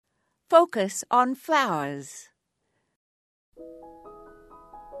focus on flowers.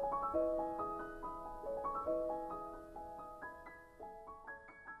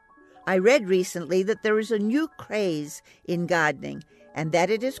 I read recently that there is a new craze in gardening, and that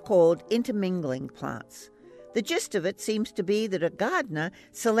it is called intermingling plants. The gist of it seems to be that a gardener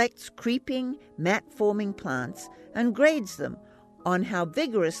selects creeping, mat-forming plants and grades them on how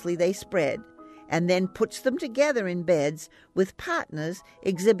vigorously they spread, and then puts them together in beds with partners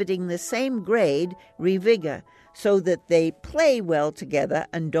exhibiting the same grade revigor, so that they play well together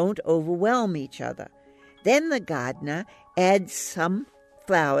and don't overwhelm each other. Then the gardener adds some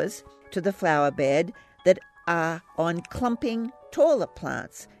flowers to the flower bed that are on clumping taller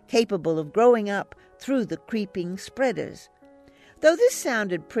plants, capable of growing up through the creeping spreaders. Though this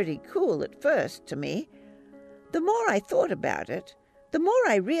sounded pretty cool at first to me, the more I thought about it, the more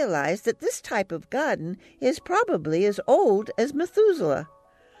I realized that this type of garden is probably as old as Methuselah.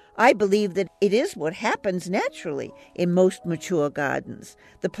 I believe that it is what happens naturally in most mature gardens.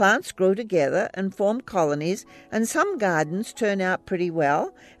 The plants grow together and form colonies, and some gardens turn out pretty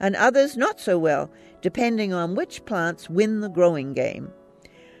well and others not so well, depending on which plants win the growing game.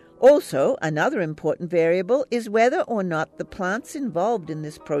 Also, another important variable is whether or not the plants involved in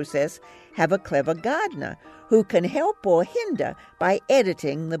this process have a clever gardener who can help or hinder by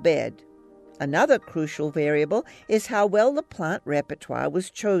editing the bed. Another crucial variable is how well the plant repertoire was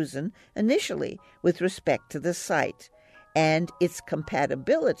chosen initially with respect to the site and its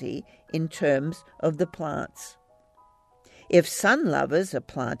compatibility in terms of the plants. If sun lovers are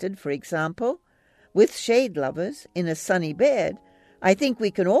planted, for example, with shade lovers in a sunny bed, I think we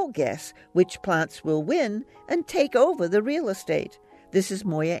can all guess which plants will win and take over the real estate. This is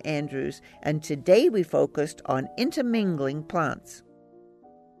Moya Andrews, and today we focused on intermingling plants.